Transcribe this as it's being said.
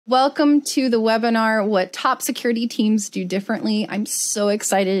Welcome to the webinar, What Top Security Teams Do Differently. I'm so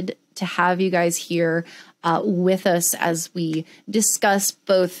excited to have you guys here with us as we discuss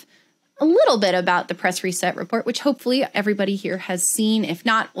both a little bit about the press reset report, which hopefully everybody here has seen. If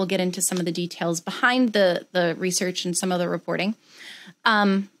not, we'll get into some of the details behind the research and some of the reporting.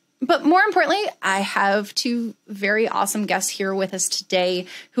 But more importantly, I have two very awesome guests here with us today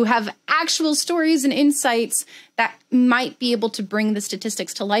who have actual stories and insights that might be able to bring the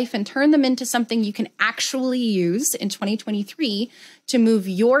statistics to life and turn them into something you can actually use in 2023 to move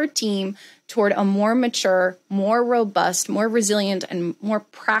your team toward a more mature, more robust, more resilient, and more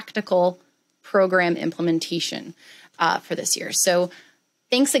practical program implementation for this year. So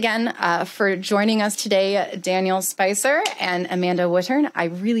thanks again for joining us today, Daniel Spicer and Amanda Wittern. I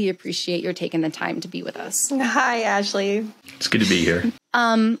really appreciate your taking the time to be with us. Hi, Ashley. It's good to be here.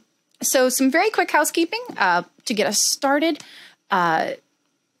 So some very quick housekeeping to get us started.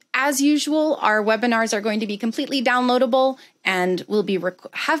 As usual, our webinars are going to be completely downloadable and will be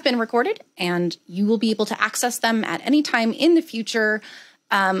have been recorded, and you will be able to access them at any time in the future.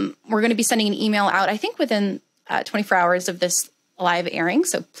 We're going to be sending an email out, I think, within 24 hours of this live airing.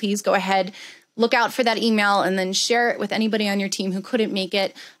 So please go ahead, look out for that email, and then share it with anybody on your team who couldn't make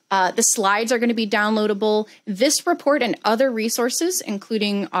it. The slides are going to be downloadable. This report and other resources,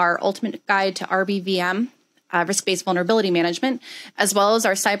 including our ultimate guide to RBVM, risk-based vulnerability management, as well as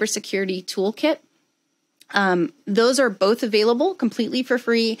our cybersecurity toolkit. Those are both available completely for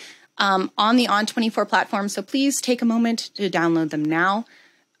free on the On24 platform. So please take a moment to download them now.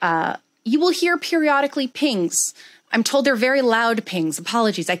 You will hear periodically pings. I'm told they're very loud pings.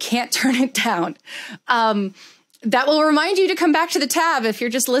 Apologies, I can't turn it down. That will remind you to come back to the tab if you're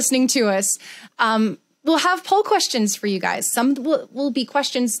just listening to us. We'll have poll questions for you guys. Some will be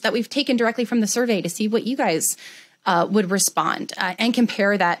questions that we've taken directly from the survey to see what you guys would respond and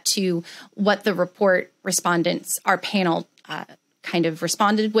compare that to what the report respondents, our panel, kind of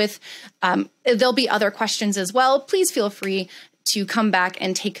responded with. There'll be other questions as well. Please feel free to come back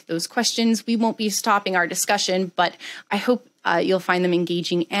and take those questions. We won't be stopping our discussion, but I hope you'll find them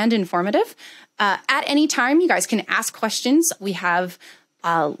engaging and informative. At any time, you guys can ask questions. We have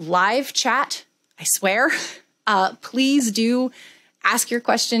live chat, I swear. Please do ask your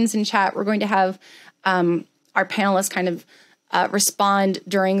questions in chat. We're going to have our panelists kind of respond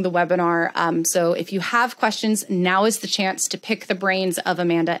during the webinar. So if you have questions, now is the chance to pick the brains of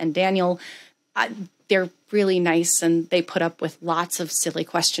Amanda and Daniel. They're really nice and they put up with lots of silly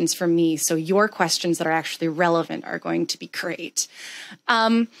questions from me. So your questions that are actually relevant are going to be great.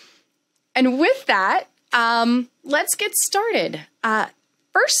 And with that, let's get started.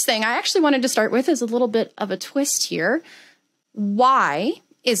 First thing I actually wanted to start with is a little bit of a twist here. Why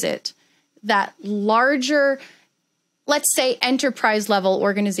is it that larger, let's say enterprise level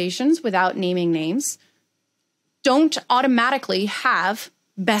organizations without naming names don't automatically have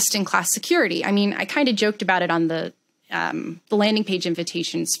best-in-class security? I mean, I kind of joked about it on the landing page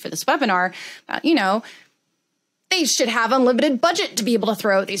invitations for this webinar. They should have unlimited budget to be able to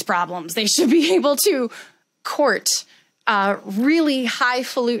throw out these problems. They should be able to court really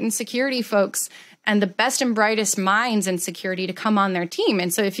highfalutin security folks and the best and brightest minds in security to come on their team.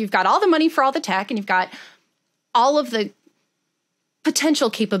 And so if you've got all the money for all the tech and you've got all of the potential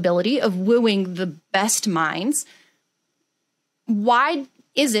capability of wooing the best minds, why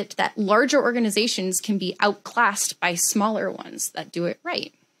is it that larger organizations can be outclassed by smaller ones that do it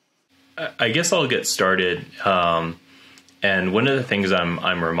right? I guess I'll get started. And one of the things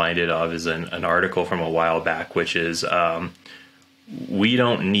I'm reminded of is an article from a while back, which is we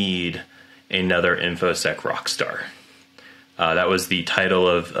don't need another InfoSec rockstar. That was the title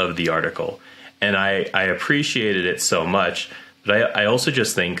of the article. And I appreciated it so much. But I also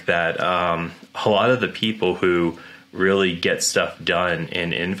just think that a lot of the people who really get stuff done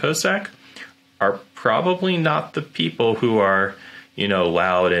in InfoSec are probably not the people who are,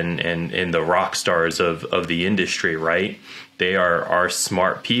 loud and the rock stars of the industry, right? They are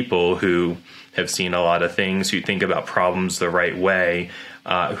smart people who have seen a lot of things, who think about problems the right way,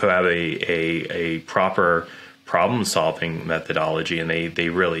 who have a proper problem solving methodology, and they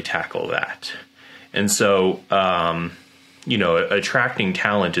really tackle that. And so, attracting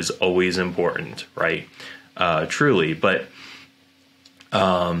talent is always important, right? Truly, but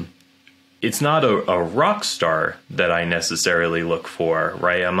it's not a rock star that I necessarily look for,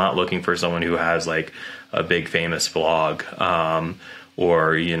 right? I'm not looking for someone who has like a big famous blog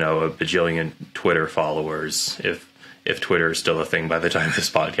or a bajillion Twitter followers. if Twitter is still a thing by the time this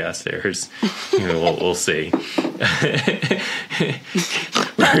podcast airs. We'll see.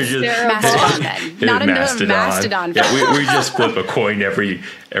 Mastodon then. Not another Mastodon. Yeah, we just flip a coin every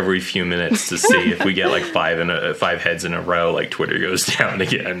few minutes to see if we get like five heads in a row, like Twitter goes down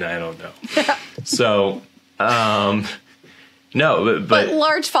again. I don't know. So, no, but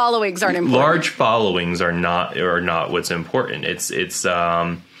large followings aren't important. Large followings are not what's important. It's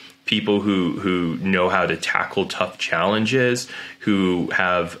people who know how to tackle tough challenges, who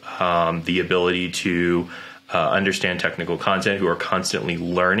have the ability to understand technical content, who are constantly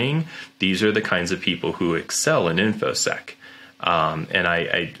learning. These are the kinds of people who excel in InfoSec. And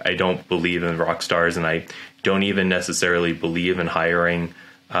I don't believe in rock stars, and I don't even necessarily believe in hiring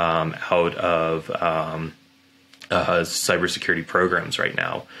out of cybersecurity programs right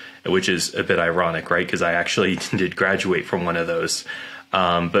now, which is a bit ironic, right? Because I actually did graduate from one of those.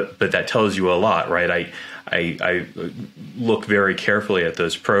 But that tells you a lot, right? I look very carefully at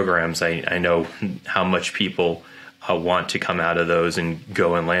those programs. I know how much people want to come out of those and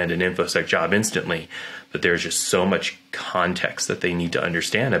go and land an InfoSec job instantly, but there's just so much context that they need to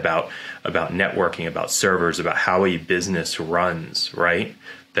understand about networking, about servers, about how a business runs, right?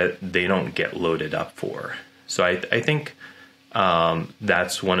 That they don't get loaded up for. So I think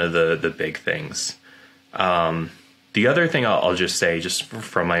that's one of the big things. The other thing I'll just say, just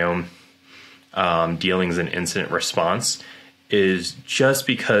from my own dealings in incident response, is just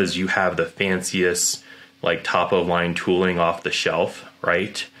because you have the fanciest, like top of line tooling off the shelf,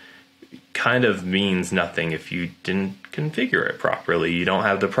 right, kind of means nothing if you didn't configure it properly. You don't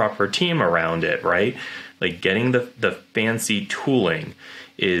have the proper team around it, right? Like getting the fancy tooling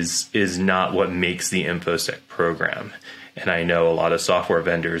is not what makes the InfoSec program. And I know a lot of software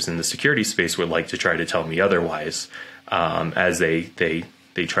vendors in the security space would like to try to tell me otherwise, as they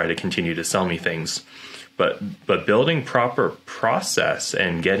try to continue to sell me things. But building proper process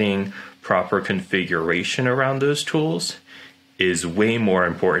and getting proper configuration around those tools is way more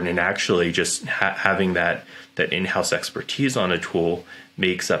important. And actually just having that in-house expertise on a tool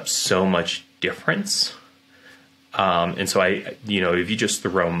makes up so much difference. And so if you just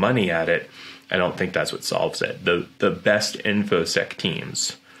throw money at it, I don't think that's what solves it. The best InfoSec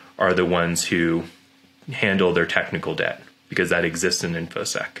teams are the ones who handle their technical debt, because that exists in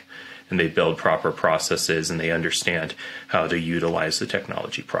InfoSec, and they build proper processes and they understand how to utilize the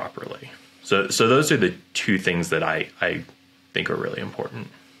technology properly. So those are the two things that I think are really important.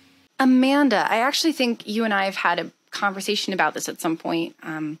 Amanda, I actually think you and I have had a conversation about this at some point,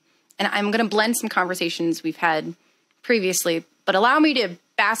 and I'm going to blend some conversations we've had previously, but allow me to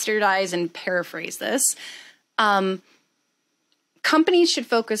bastardize and paraphrase this. Companies should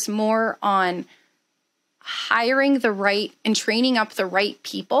focus more on hiring the right and training up the right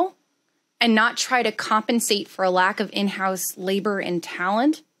people, and not try to compensate for a lack of in-house labor and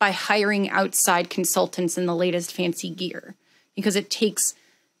talent by hiring outside consultants in the latest fancy gear, because it takes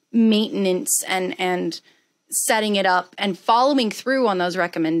maintenance and setting it up and following through on those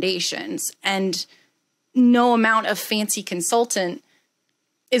recommendations. And no amount of fancy consultant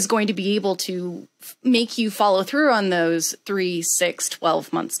is going to be able to make you follow through on those 3, 6,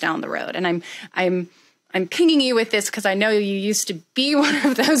 12 months down the road. And I'm pinging you with this because I know you used to be one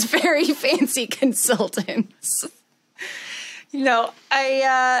of those very fancy consultants.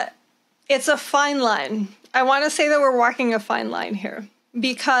 It's a fine line. I want to say that we're walking a fine line here,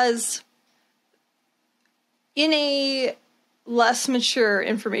 because in a less mature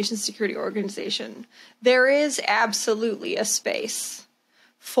information security organization, there is absolutely a space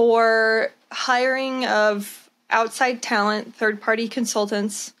for hiring of outside talent, third-party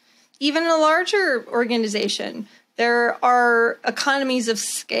consultants. Even in a larger organization, there are economies of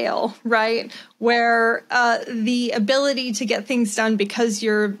scale, right? Where the ability to get things done, because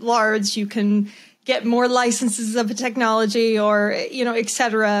you're large, you can get more licenses of a technology, or, et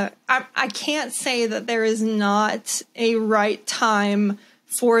cetera. I can't say that there is not a right time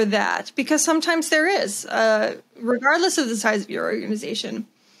for that, because sometimes there is, regardless of the size of your organization.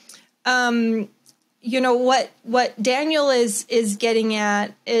 What Daniel is getting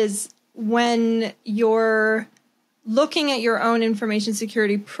at is, when you're looking at your own information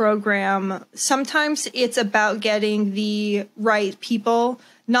security program, sometimes it's about getting the right people,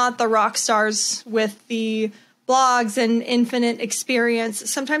 not the rock stars with the blogs and infinite experience.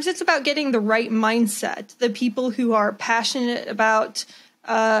 Sometimes it's about getting the right mindset, the people who are passionate about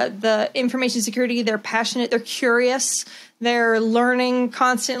the information security. They're passionate, they're curious, they're learning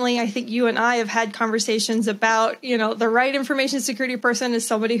constantly. I think you and I have had conversations about, the right information security person is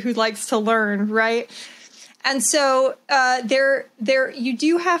somebody who likes to learn, right? And so you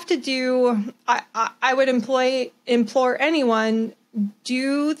do have to do, I would implore anyone,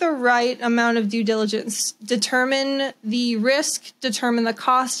 do the right amount of due diligence, determine the risk, determine the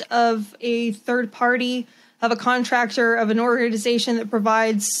cost of a third party, of a contractor, of an organization that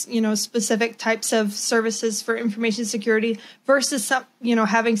provides, specific types of services for information security versus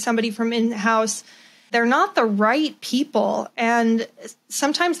having somebody from in-house. They're not the right people. And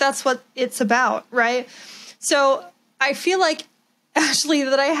sometimes that's what it's about, right? So I feel like, Ashley,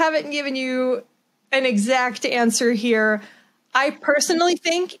 that I haven't given you an exact answer here. I personally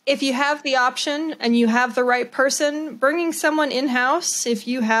think if you have the option and you have the right person, bringing someone in-house, if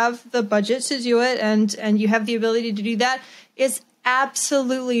you have the budget to do it and you have the ability to do that, is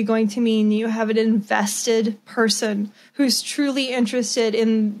absolutely going to mean you have an invested person who's truly interested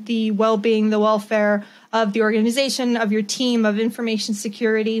in the well-being, the welfare of the organization, of your team, of information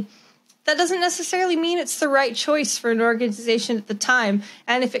security. That doesn't necessarily mean it's the right choice for an organization at the time.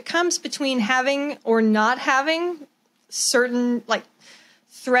 And if it comes between having or not having certain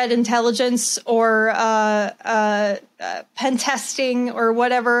threat intelligence or pen testing or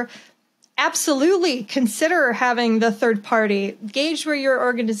whatever, absolutely consider having the third party. Gauge where your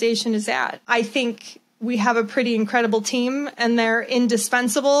organization is at. I think we have a pretty incredible team and they're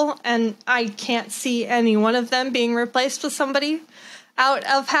indispensable, and I can't see any one of them being replaced with somebody out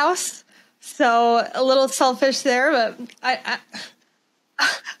of house. So a little selfish there, but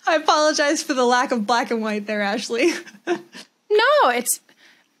I apologize for the lack of black and white there, Ashley. No, it's,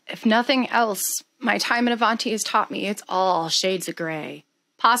 if nothing else, my time at Ivanti has taught me it's all shades of gray.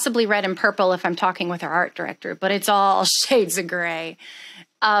 Possibly red and purple if I'm talking with our art director, but it's all shades of gray.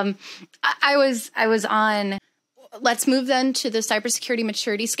 I was on, let's move then to the cybersecurity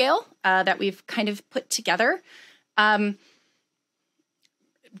maturity scale that we've kind of put together.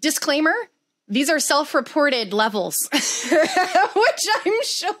 Disclaimer, these are self-reported levels, which I'm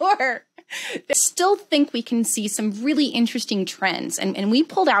sure. I still think we can see some really interesting trends. And we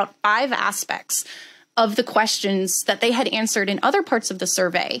pulled out 5 aspects of the questions that they had answered in other parts of the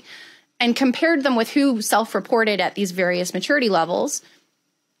survey and compared them with who self-reported at these various maturity levels.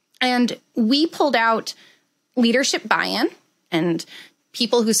 And we pulled out leadership buy-in and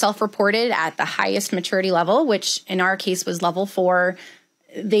people who self-reported at the highest maturity level, which in our case was level 4.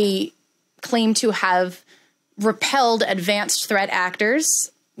 They claim to have repelled advanced threat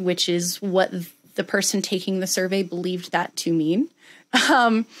actors, which is what the person taking the survey believed that to mean,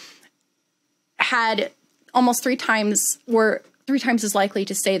 had almost 3 times, were 3 times as likely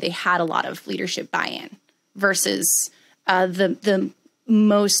to say they had a lot of leadership buy-in versus the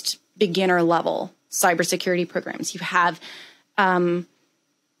most beginner level cybersecurity programs. You have the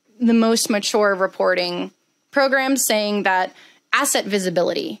most mature reporting programs saying that asset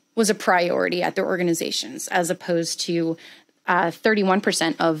visibility was a priority at their organizations, as opposed to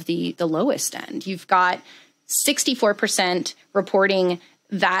 31% of the lowest end. You've got 64% reporting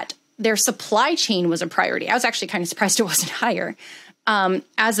that their supply chain was a priority. I was actually kind of surprised it wasn't higher,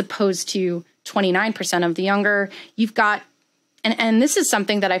 as opposed to 29% of the younger. You've got, and this is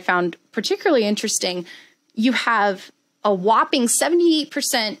something that I found particularly interesting, you have a whopping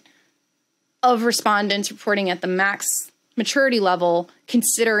 78% of respondents reporting at the max maturity level,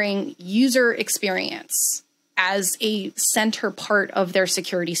 considering user experience as a center part of their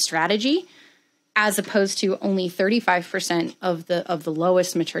security strategy, as opposed to only 35% of the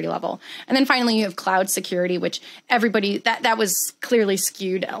lowest maturity level. And then finally, you have cloud security, which everybody, that was clearly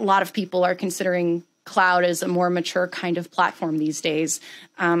skewed. A lot of people are considering cloud as a more mature kind of platform these days.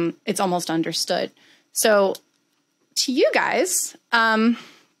 It's almost understood. So to you guys, I'd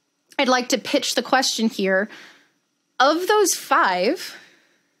like to pitch the question here. Of those 5,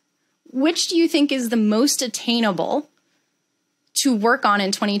 which do you think is the most attainable to work on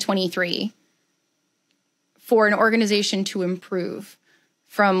in 2023 for an organization to improve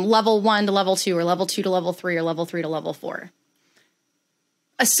from level 1 to level 2 or level 2 to level 3 or level 3 to level 4?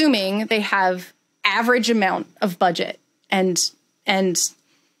 Assuming they have average amount of budget and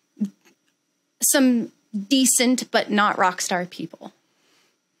some decent but not rock star people.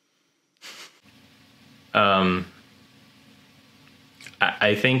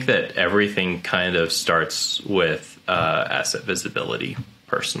 I think that everything kind of starts with asset visibility,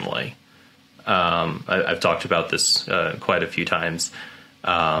 personally. I've talked about this quite a few times.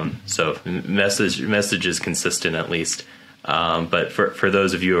 So message is consistent, at least. But for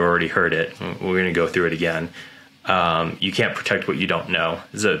those of you who already heard it, we're going to go through it again. You can't protect what you don't know.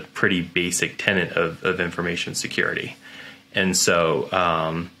 This is a pretty basic tenet of information security. And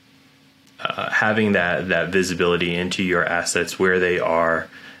so having that visibility into your assets, where they are,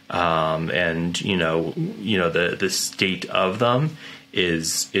 and the state of them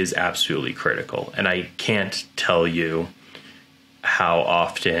is absolutely critical. And I can't tell you how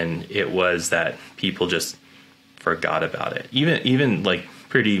often it was that people just forgot about it. Even like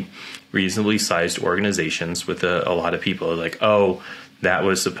pretty reasonably sized organizations with a lot of people, like, oh, that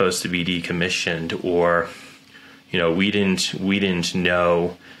was supposed to be decommissioned, or we didn't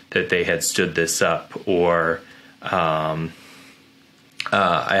know that they had stood this up, or I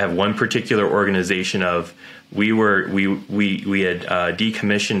have one particular organization of we had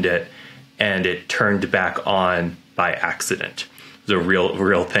decommissioned it and it turned back on by accident. It was a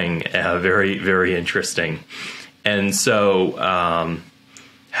real thing, very, very interesting. And so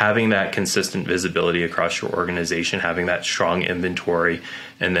having that consistent visibility across your organization, having that strong inventory,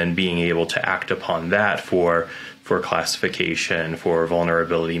 and then being able to act upon that for classification, for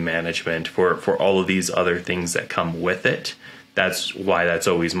vulnerability management, for all of these other things that come with it. That's why that's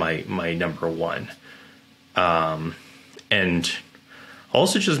always my number one. And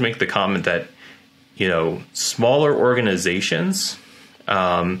also just make the comment that, smaller organizations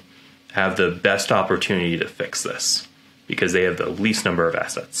have the best opportunity to fix this because they have the least number of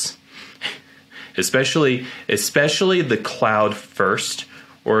assets. especially the cloud first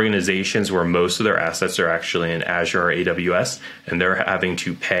organizations where most of their assets are actually in Azure or AWS, and they're having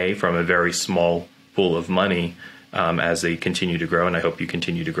to pay from a very small pool of money as they continue to grow. And I hope you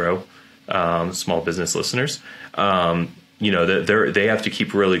continue to grow, small business listeners. They have to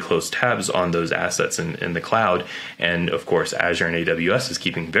keep really close tabs on those assets in the cloud. And of course, Azure and AWS is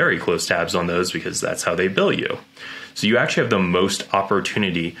keeping very close tabs on those because that's how they bill you. So you actually have the most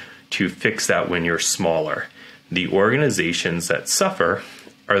opportunity to fix that when you're smaller. The organizations that suffer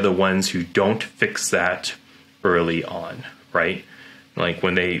are the ones who don't fix that early on, right? Like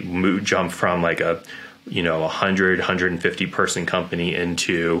when they jump from like a 150 person company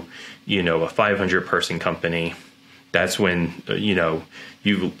into a 500 person company. That's when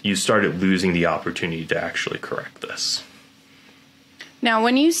you started losing the opportunity to actually correct this. Now,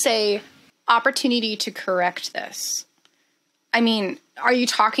 when you say opportunity to correct this, I mean, are you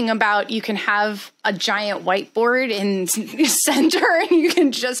talking about you can have a giant whiteboard in center and you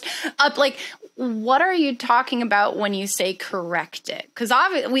can just what are you talking about when you say correct it? Because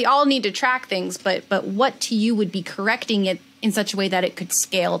we all need to track things, but what to you would be correcting it in such a way that it could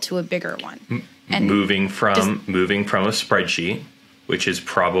scale to a bigger one? And moving from a spreadsheet, which is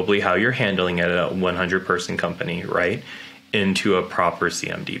probably how you're handling it at a 100 person company, right, into a proper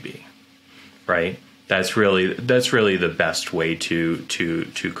CMDB, right? That's really the best way to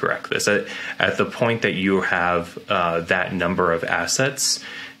correct this. At the point that you have that number of assets,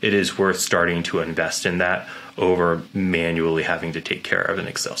 it is worth starting to invest in that over manually having to take care of an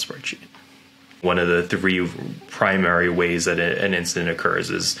Excel spreadsheet. One of the three primary ways that an incident occurs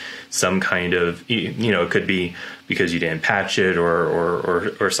is some kind of, it could be because you didn't patch it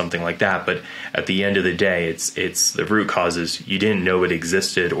or something like that. But at the end of the day, it's the root causes you didn't know it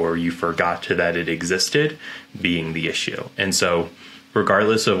existed or you forgot that it existed being the issue. And so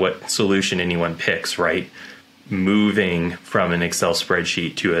regardless of what solution anyone picks, right, moving from an Excel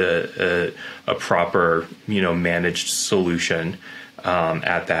spreadsheet to a proper, managed solution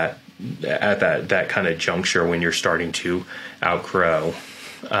at that kind of juncture when you're starting to outgrow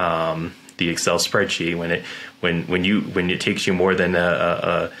the Excel spreadsheet, when it takes you more than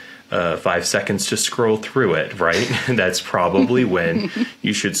 5 seconds to scroll through it, right? That's probably when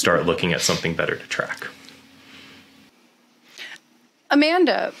you should start looking at something better to track.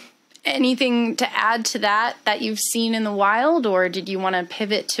 Amanda, anything to add to that you've seen in the wild, or did you want to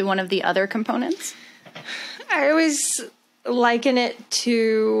pivot to one of the other components? I always liken it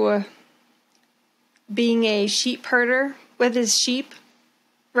to being a sheep herder with his sheep,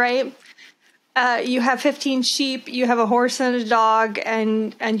 right? You have 15 sheep, you have a horse and a dog,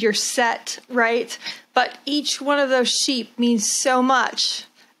 and you're set, right? But each one of those sheep means so much.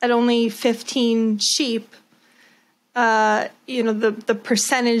 At only 15 sheep, the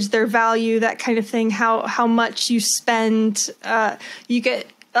percentage, their value, that kind of thing, how much you spend. You get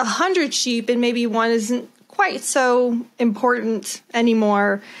 100 sheep and maybe one isn't quite so important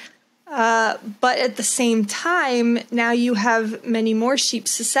anymore. But at the same time, now you have many more sheep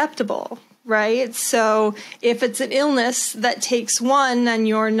susceptible, right? So if it's an illness that takes one and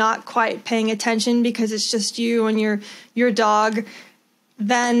you're not quite paying attention because it's just you and your dog,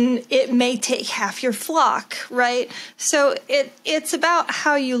 then it may take half your flock, right? So it's about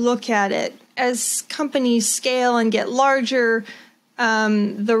how you look at it. As companies scale and get larger,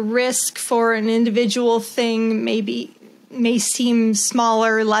 the risk for an individual thing maybe may seem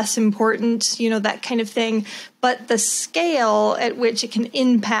smaller, less important, that kind of thing, but the scale at which it can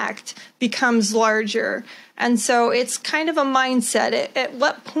impact becomes larger. And so it's kind of a mindset. At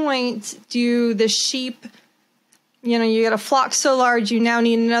what point do the sheep, you got a flock so large, you now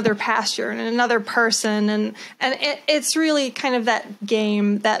need another pasture and another person. And it's really kind of that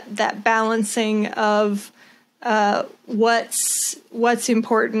game, that balancing of what's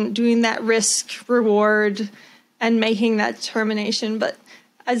important, doing that risk reward and making that determination. But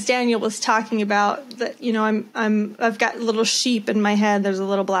as Daniel was talking about, that I've got little sheep in my head. There's a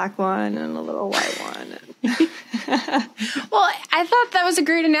little black one and a little white one. Well, I thought that was a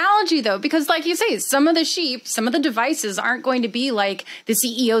great analogy, though, because like you say, some of the sheep, some of the devices aren't going to be like the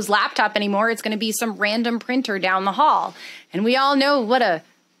CEO's laptop anymore. It's going to be some random printer down the hall. And we all know what a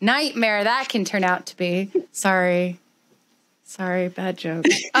nightmare that can turn out to be. Sorry, bad joke.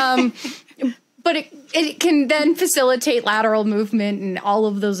 But it can then facilitate lateral movement and all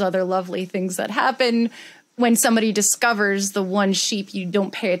of those other lovely things that happen when somebody discovers the one sheep you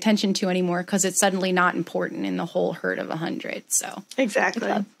don't pay attention to anymore because it's suddenly not important in the whole herd of 100. So exactly,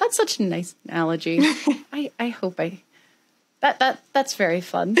 that's such a nice analogy. I hope that's very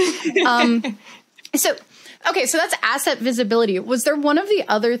fun. So that's asset visibility. Was there one of the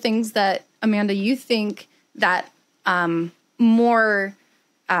other things that, Amanda, you think that more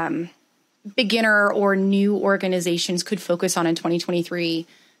beginner or new organizations could focus on in 2023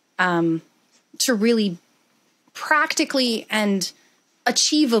 to really practically and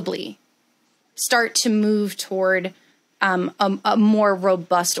achievably start to move toward a more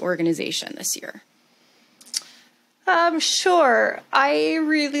robust organization this year? Sure. I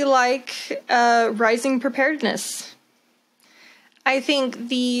really like rising preparedness. I think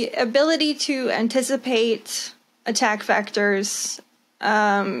the ability to anticipate attack vectors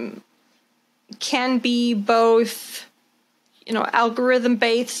can be both, algorithm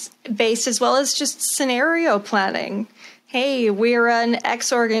based as well as just scenario planning. Hey, we're an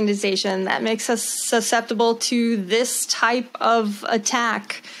X organization that makes us susceptible to this type of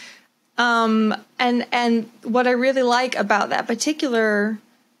attack. And what I really like about that particular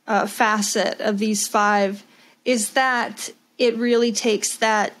facet of these 5 is that it really takes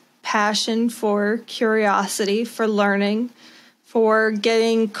that passion for curiosity, for learning, for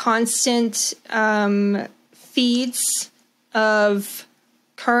getting constant feeds of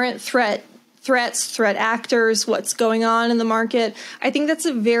current threats, threat actors, what's going on in the market. I think that's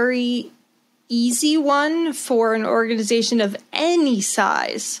a very easy one for an organization of any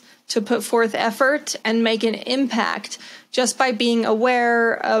size to put forth effort and make an impact just by being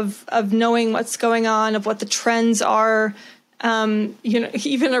aware of knowing what's going on, of what the trends are.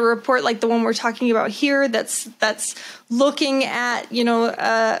 Even a report like the one we're talking about here that's looking at,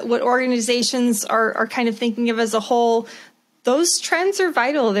 what organizations are kind of thinking of as a whole. Those trends are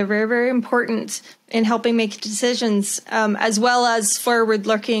vital. They're very, very important in helping make decisions, as well as forward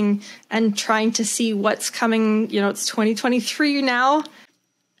looking and trying to see what's coming. It's 2023 now.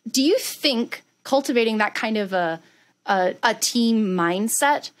 Do you think cultivating that kind of a team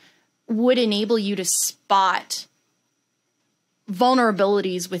mindset would enable you to spot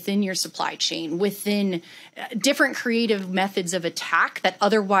vulnerabilities within your supply chain, within different creative methods of attack that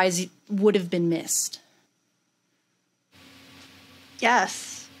otherwise would have been missed?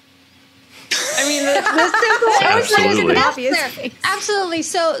 Yes. I mean, the simple Absolutely. Absolutely.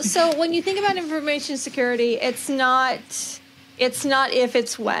 So when you think about information security, it's not if,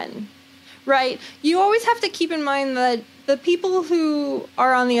 it's when, right? You always have to keep in mind that the people who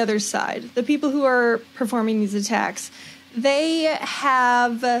are on the other side, the people who are performing these attacks, they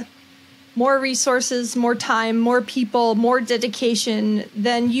have more resources, more time, more people, more dedication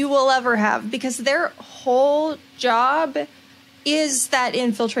than you will ever have, because their whole job is that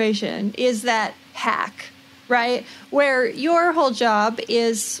infiltration, is that hack, right? Where your whole job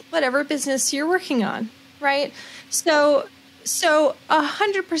is whatever business you're working on, right? So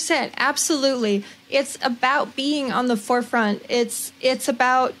 100%, absolutely. It's about being on the forefront. It's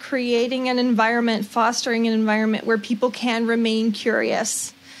about creating an environment, fostering an environment where people can remain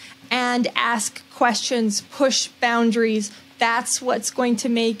curious and ask questions, push boundaries. That's what's going to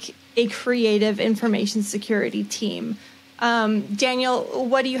make a creative information security team. Daniel,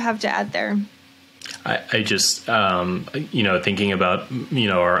 what do you have to add there? I just, thinking about,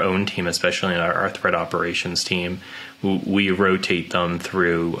 our own team, especially our threat operations team, we rotate them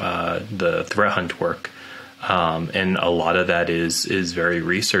through the threat hunt work. And a lot of that is very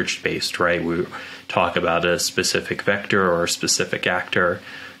research based, right? We talk about a specific vector or a specific actor,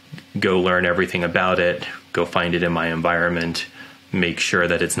 go learn everything about it, go find it in my environment, make sure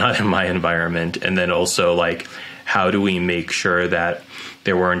that it's not in my environment? And then also, like, how do we make sure that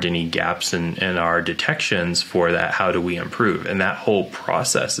there weren't any gaps in our detections for that? How do we improve? And that whole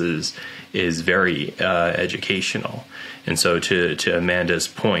process is very educational. And so to Amanda's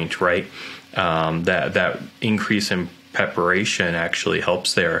point, right, that increase in preparation actually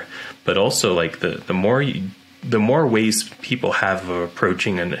helps there. But also, like, the more ways people have of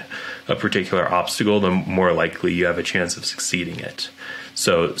approaching a particular obstacle, the more likely you have a chance of succeeding it.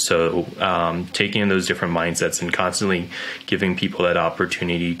 So taking those different mindsets and constantly giving people that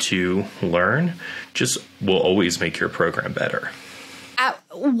opportunity to learn just will always make your program better.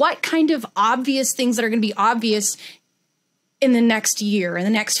 What kind of obvious things that are going to be obvious in the next year, in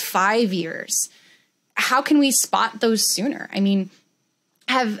the next 5 years? How can we spot those sooner? I mean,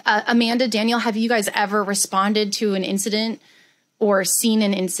 have Amanda, Daniel, have you guys ever responded to an incident or seen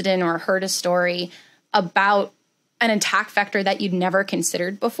an incident or heard a story about an attack vector that you'd never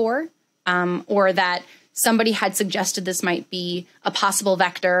considered before, or that somebody had suggested this might be a possible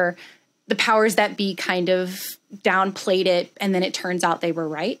vector, the powers that be kind of downplayed it, and then it turns out they were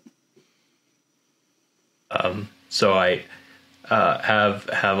right? So I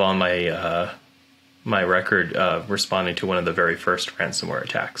have on my record responding to one of the very first ransomware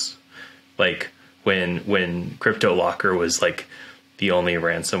attacks, like when CryptoLocker was like the only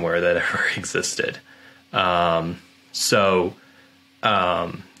ransomware that ever existed.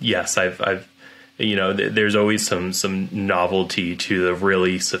 Yes, I've there's always some novelty to the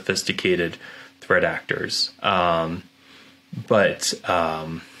really sophisticated threat actors. But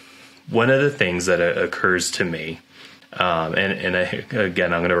one of the things that occurs to me, and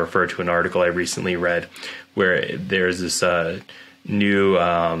again, I'm going to refer to an article I recently read where there's this new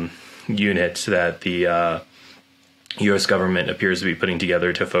unit that the U.S. government appears to be putting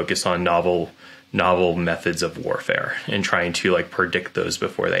together to focus on novel methods of warfare and trying to like predict those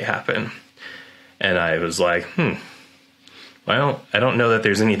before they happen. And I was like, well, I don't know that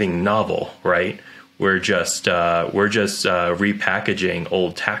there's anything novel, right? We're just repackaging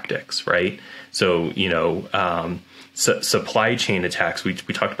old tactics, right? So, supply chain attacks, we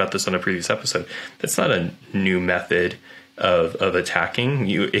talked about this on a previous episode. That's not a new method of attacking.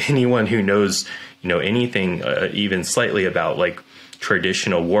 Anyone who knows, anything even slightly about like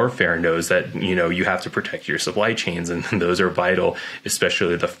traditional warfare knows that, you have to protect your supply chains, and those are vital,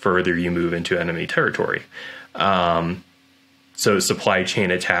 especially the further you move into enemy territory. So supply chain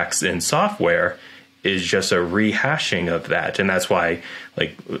attacks in software is just a rehashing of that. And that's why,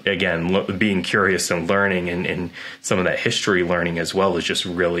 like, again, being curious and learning and some of that history learning as well is just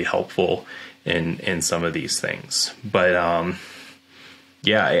really helpful in some of these things. But,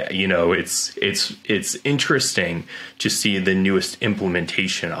 it's interesting to see the newest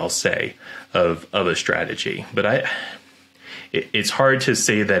implementation, I'll say, of a strategy. But it's hard to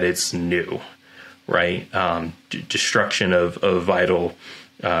say that it's new, right? Destruction of vital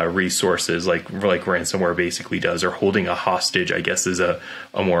resources like ransomware basically does, or holding a hostage, I guess, is a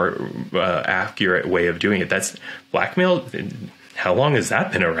more accurate way of doing it. That's blackmail. How long has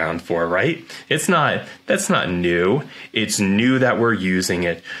that been around for, right? That's not new. It's new that we're using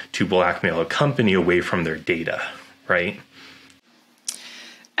it to blackmail a company away from their data, right?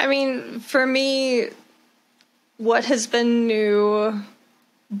 I mean, for me, what has been new,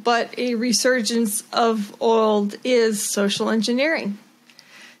 but a resurgence of old, is social engineering.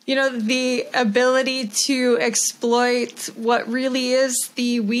 The ability to exploit what really is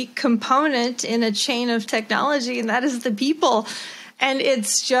the weak component in a chain of technology, and that is the people. And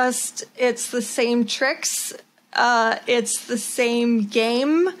it's the same tricks, it's the same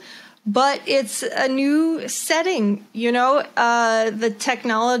game, but it's a new setting. The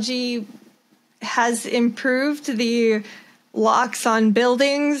technology has improved, the locks on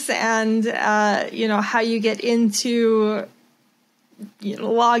buildings, and how you get into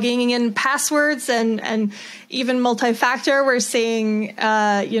logging in passwords and even multi-factor. We're seeing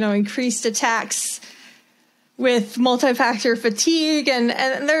increased attacks with multi-factor fatigue, and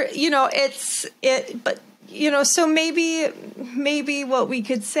there so maybe what we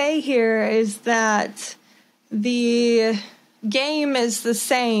could say here is that the game is the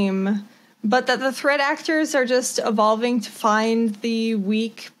same, but that the threat actors are just evolving to find the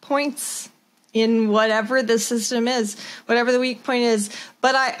weak points in whatever the system is, whatever the weak point is.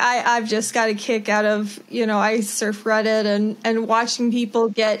 But I've just got a kick out of, I surf Reddit and watching people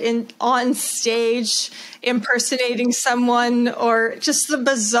get on stage impersonating someone, or just the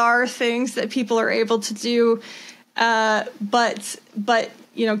bizarre things that people are able to do. But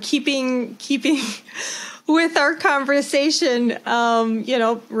keeping with our conversation,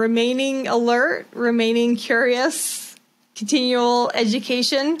 remaining alert, remaining curious, continual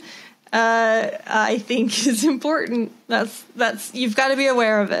education, I think is important. That's you've got to be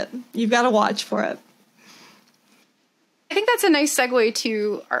aware of it. You've got to watch for it. I think that's a nice segue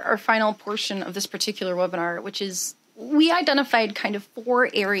to our final portion of this particular webinar, which is we identified kind of 4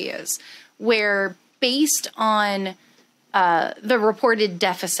 areas where, based on the reported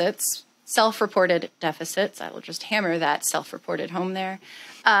deficits, self-reported deficits, I will just hammer that self-reported home there,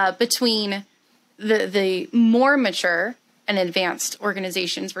 between the more mature and advanced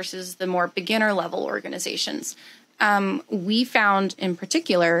organizations versus the more beginner level organizations. We found in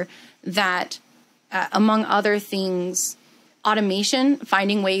particular that, among other things, automation,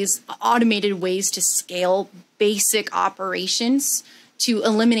 finding automated ways to scale basic operations to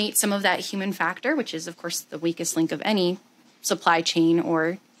eliminate some of that human factor, which is, of course, the weakest link of any supply chain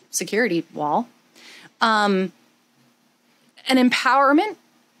or security wall. An empowerment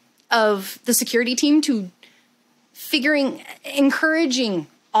of the security team to encouraging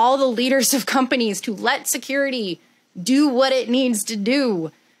all the leaders of companies to let security do what it needs to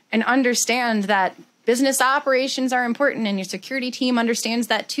do and understand that business operations are important and your security team understands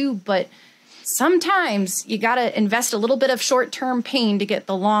that too, but sometimes you got to invest a little bit of short-term pain to get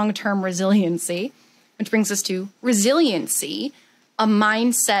the long-term resiliency, which brings us to resiliency, a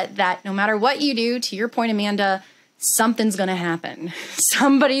mindset that no matter what you do, to your point, Amanda, something's going to happen.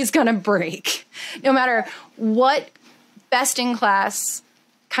 Somebody's going to break. No matter what best-in-class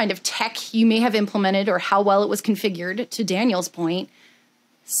kind of tech you may have implemented or how well it was configured, to Daniel's point,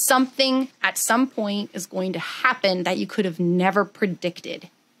 something at some point is going to happen that you could have never predicted.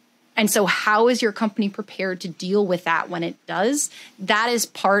 And so how is your company prepared to deal with that when it does? That is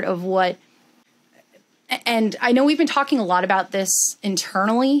part of what, and I know we've been talking a lot about this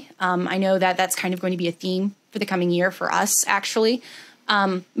internally. I know that that's kind of going to be a theme for the coming year for us, actually.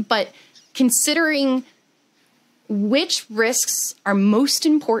 But considering which risks are most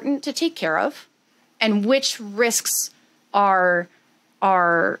important to take care of and which risks are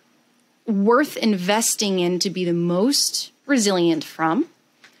worth investing in to be the most resilient from,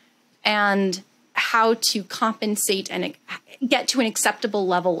 and how to compensate and get to an acceptable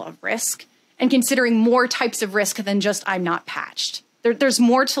level of risk, and considering more types of risk than just I'm not patched. There's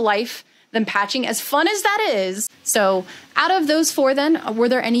more to life than patching, as fun as that is. So out of those 4 then, were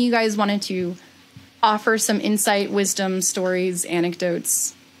there any you guys wanted to offer some insight, wisdom, stories,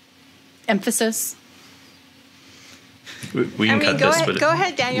 anecdotes, emphasis? We can cut this. Go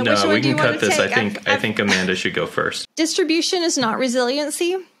ahead, Daniel. No, Which one we do you can want cut to this. take? I think Amanda should go first. Distribution is not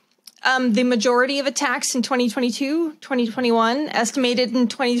resiliency. The majority of attacks in 2022, 2021, estimated in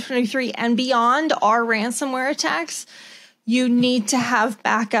 2023 and beyond are ransomware attacks. You need to have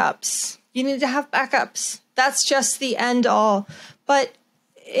backups. That's just the end all. But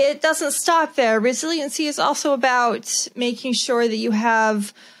it doesn't stop there. Resiliency is also about making sure that you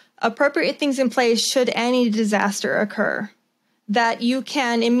have appropriate things in place should any disaster occur, that you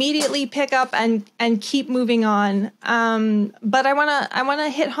can immediately pick up and keep moving on. But I want to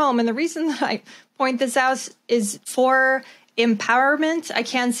hit home, and the reason that I point this out is for empowerment. I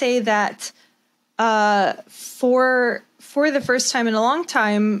can say that for the first time in a long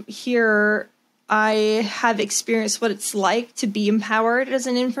time here, I have experienced what it's like to be empowered as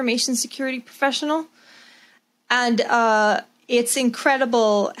an information security professional, and it's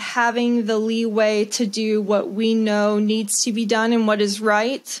incredible having the leeway to do what we know needs to be done and what is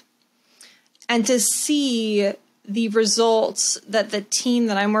right, and to see the results that the team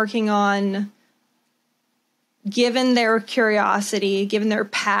that I'm working on, given their curiosity, given their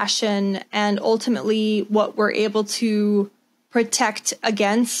passion, and ultimately what we're able to protect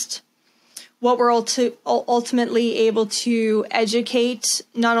against, what we're ultimately able to educate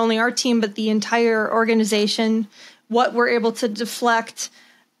not only our team but the entire organization, what we're able to deflect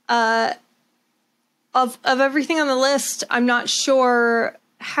of everything on the list. I'm not sure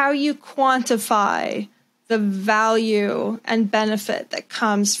how you quantify the value and benefit that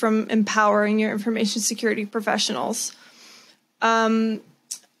comes from empowering your information security professionals. But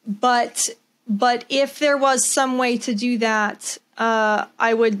if there was some way to do that,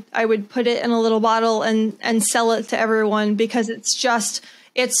 I would put it in a little bottle and sell it to everyone, because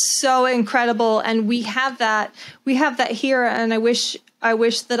it's so incredible, and we have that here. And I wish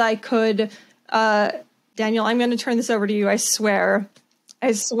that I could. Daniel, I'm going to turn this over to you. I swear.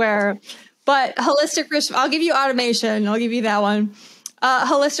 But holistic risk, I'll give you automation. I'll give you that one.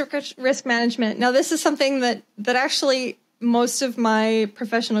 Holistic risk management. Now, this is something that actually most of my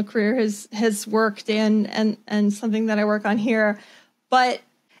professional career has worked in, and something that I work on here. But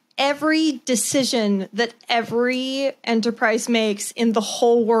every decision that every enterprise makes in the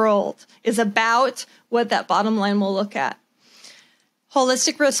whole world is about what that bottom line will look at.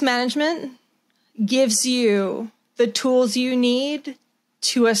 Holistic risk management gives you the tools you need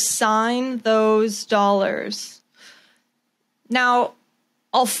to assign those dollars. Now,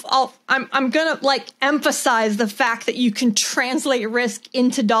 I'm gonna emphasize the fact that you can translate risk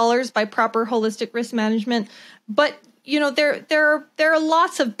into dollars by proper holistic risk management, but there are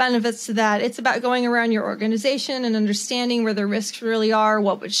lots of benefits to that. It's about going around your organization and understanding where the risks really are,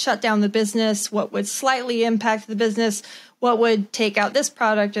 what would shut down the business, what would slightly impact the business, what would take out this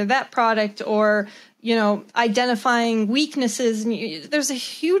product or that product, or identifying weaknesses. And there's a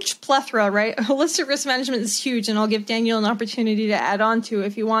huge plethora, right? Holistic risk management is huge, and I'll give Daniel an opportunity to add on to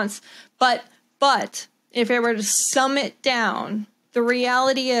if he wants. But if I were to sum it down, the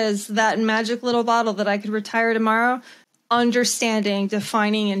reality is that magic little bottle that I could retire tomorrow, understanding,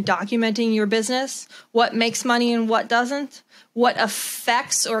 defining, and documenting your business, what makes money and what doesn't, what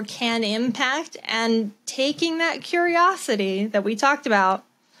affects or can impact, and taking that curiosity that we talked about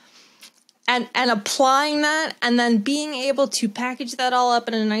and applying that, and then being able to package that all up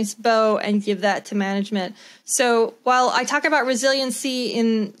in a nice bow and give that to management. So while I talk about resiliency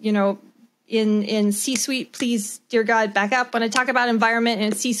in C-suite, please, dear God, back up. When I talk about environment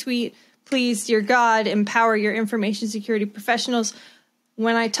in C-suite, please, dear God, empower your information security professionals.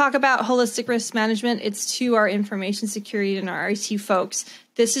 When I talk about holistic risk management, it's to our information security and our IT folks.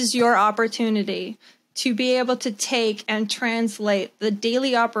 This is your opportunity to be able to take and translate the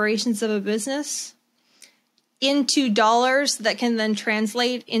daily operations of a business into dollars that can then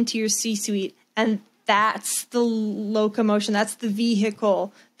translate into your C-suite. And that's the locomotion, that's the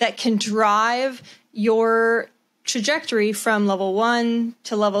vehicle that can drive your trajectory from level 1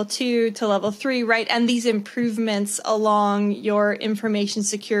 to level 2 to level 3, right? And these improvements along your information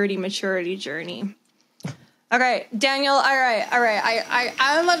security maturity journey. Okay, Daniel. All right.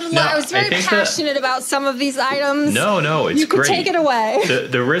 I was very passionate about some of these items. No, it's great. You can take it away.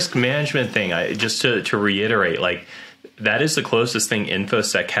 The risk management thing, just to reiterate, that is the closest thing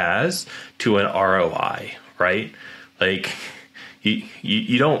InfoSec has to an ROI, right?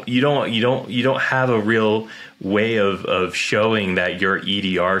 You don't have a real way of showing that your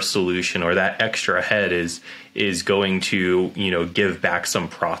EDR solution or that extra head is going to give back some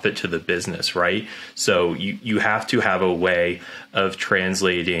profit to the business, right? So you have to have a way of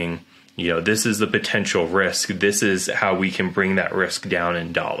translating, this is the potential risk, this is how we can bring that risk down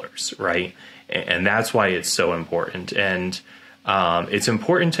in dollars, right? And that's why it's so important. And it's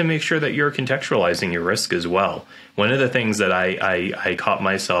important to make sure that you're contextualizing your risk as well. One of the things that I caught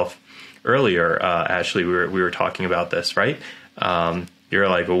myself earlier, Ashley, we were talking about this, right? You're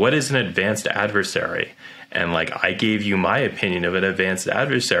like, well, what is an advanced adversary? And I gave you my opinion of an advanced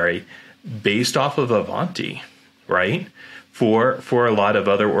adversary based off of Ivanti, right? For a lot of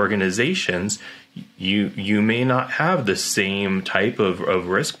other organizations, you may not have the same type of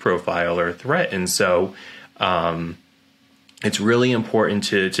risk profile or threat. And so it's really important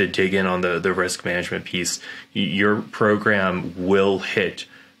to dig in on the risk management piece. Your program will hit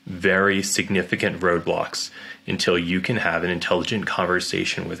very significant roadblocks until you can have an intelligent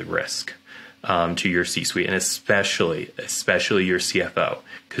conversation with risk to your C-suite, and especially your CFO.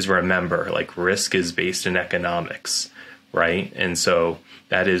 Because remember, risk is based in economics, right? And so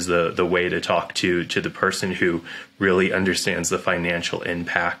that is the way to talk to the person who really understands the financial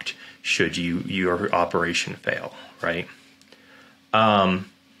impact should your operation fail, right? I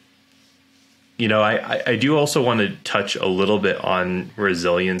do also want to touch a little bit on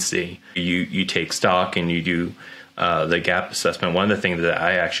resiliency. You take stock and you do the gap assessment. One of the things that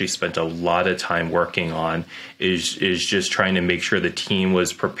I actually spent a lot of time working on is just trying to make sure the team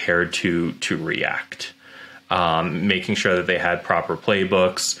was prepared to react, making sure that they had proper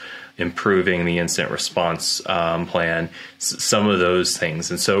playbooks, improving the incident response plan, some of those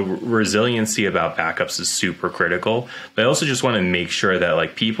things. And so resiliency about backups is super critical. But I also just want to make sure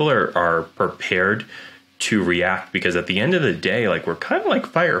that people are prepared to react, because at the end of the day, we're kind of like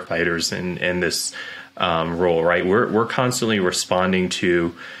firefighters in this role, right? We're constantly responding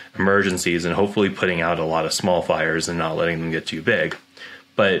to emergencies and hopefully putting out a lot of small fires and not letting them get too big.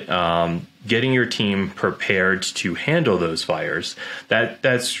 But getting your team prepared to handle those fires,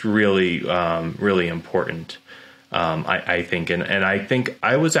 that's really really important, I think. And I think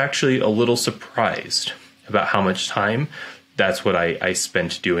I was actually a little surprised about how much time that's what I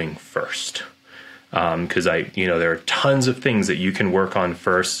spent doing first. Because there are tons of things that you can work on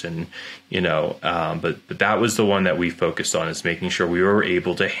first, and but that was the one that we focused on, is making sure we were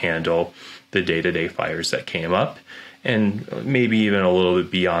able to handle the day-to-day fires that came up, and maybe even a little bit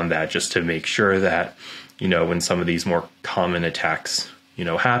beyond that, just to make sure that when some of these more common attacks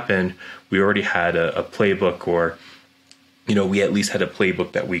happen, we already had a playbook or we at least had a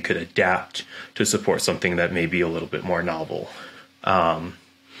playbook that we could adapt to support something that may be a little bit more novel.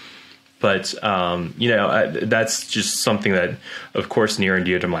 But that's just something that, of course, near and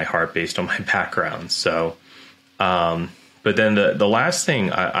dear to my heart based on my background. So, but then the last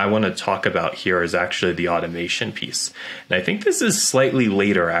thing I want to talk about here is actually the automation piece. And I think this is slightly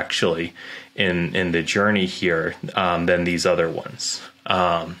later, actually, in the journey here than these other ones.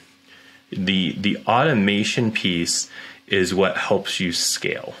 The automation piece is what helps you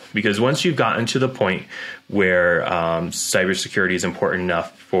scale. Because once you've gotten to the point where cybersecurity is important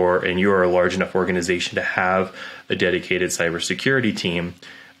enough and you're a large enough organization to have a dedicated cybersecurity team,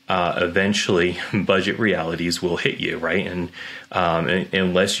 eventually budget realities will hit you, right? And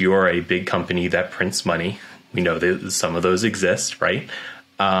unless you're a big company that prints money, we know that some of those exist, right?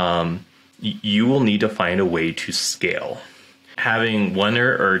 You will need to find a way to scale. Having one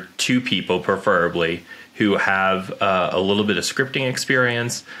or two people, preferably, who have a little bit of scripting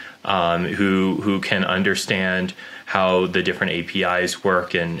experience, who can understand how the different APIs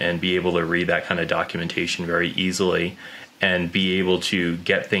work and be able to read that kind of documentation very easily and be able to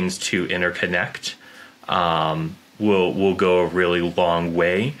get things to interconnect will go a really long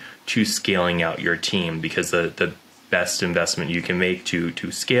way to scaling out your team, because the best investment you can make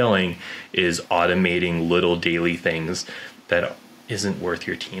to scaling is automating little daily things that isn't worth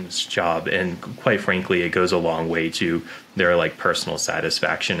your team's job. And quite frankly, it goes a long way to their personal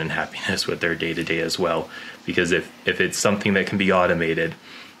satisfaction and happiness with their day-to-day as well. Because if it's something that can be automated,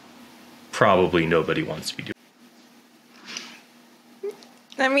 probably nobody wants to be doing it.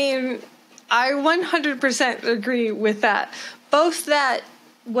 I mean, I 100% agree with that. Both that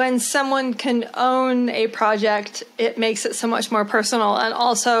when someone can own a project, it makes it so much more personal, and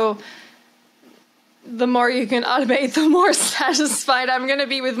also the more you can automate, the more satisfied I'm going to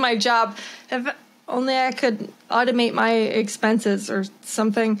be with my job. If only I could automate my expenses or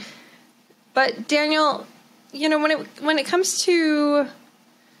something. But Daniel, when it comes to,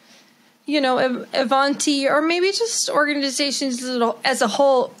 Ivanti, or maybe just organizations as a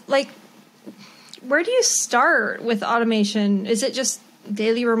whole, where do you start with automation? Is it just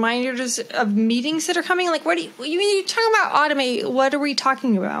daily reminders of meetings that are coming? When you talk about automate, what are we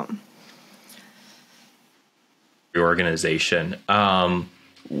talking about? Organization.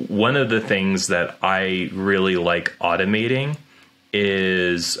 One of the things that I really like automating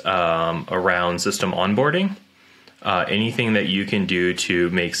is around system onboarding. Anything that you can do to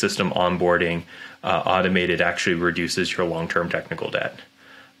make system onboarding automated actually reduces your long-term technical debt.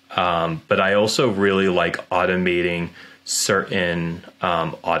 But I also really like automating certain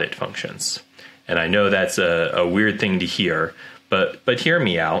audit functions. And I know that's a weird thing to hear, but hear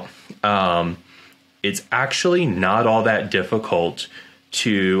me out. It's actually not all that difficult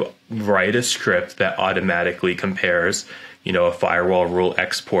to write a script that automatically compares, a firewall rule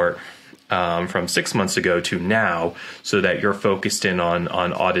export from 6 months ago to now, so that you're focused in on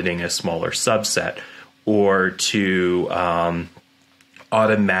auditing a smaller subset, or to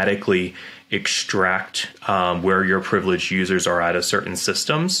automatically extract where your privileged users are out of certain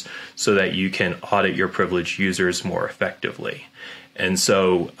systems, so that you can audit your privileged users more effectively. And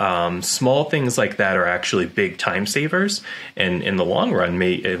so small things like that are actually big time savers, and in the long run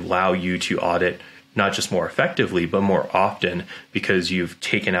may allow you to audit not just more effectively, but more often, because you've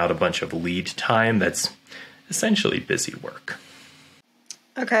taken out a bunch of lead time that's essentially busy work.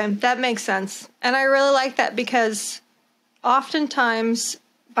 Okay, that makes sense. And I really like that, because oftentimes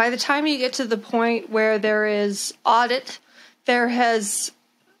by the time you get to the point where there is audit, there has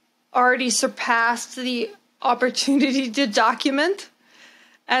already surpassed the opportunity to document.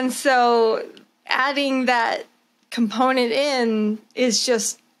 And so adding that component in is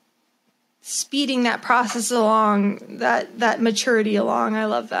just speeding that process along, that maturity along. I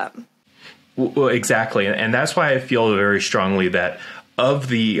love that. Well, exactly. And that's why I feel very strongly that of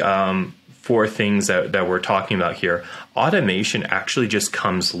the four things that we're talking about here, automation actually just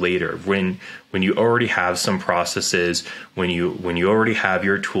comes later, when you already have some processes, when you already have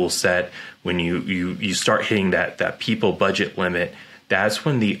your tool set, when you start hitting that people budget limit. That's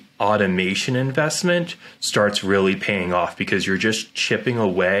when the automation investment starts really paying off, because you're just chipping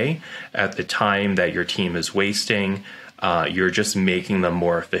away at the time that your team is wasting. You're just making them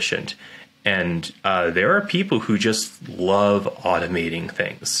more efficient. And there are people who just love automating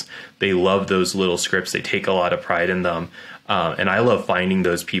things. They love those little scripts. They take a lot of pride in them. And I love finding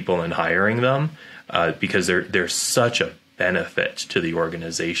those people and hiring them because they're such a benefit to the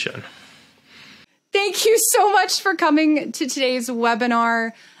organization. Thank you so much for coming to today's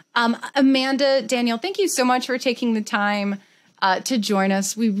webinar. Amanda, Daniel, thank you so much for taking the time to join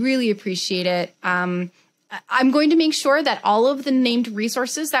us. We really appreciate it. I'm going to make sure that all of the named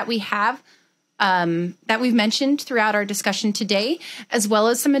resources that we have, that we've mentioned throughout our discussion today, as well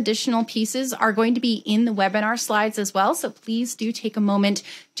as some additional pieces, are going to be in the webinar slides as well. So please do take a moment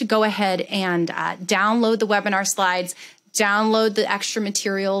to go ahead and download the webinar slides, download the extra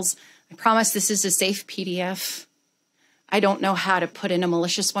materials. I promise this is a safe PDF. I don't know how to put in a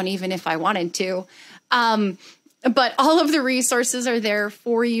malicious one, even if I wanted to. But all of the resources are there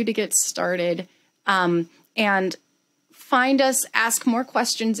for you to get started. And find us, ask more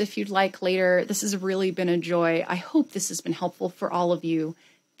questions if you'd like later. This has really been a joy. I hope this has been helpful for all of you.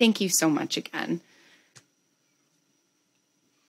 Thank you so much again.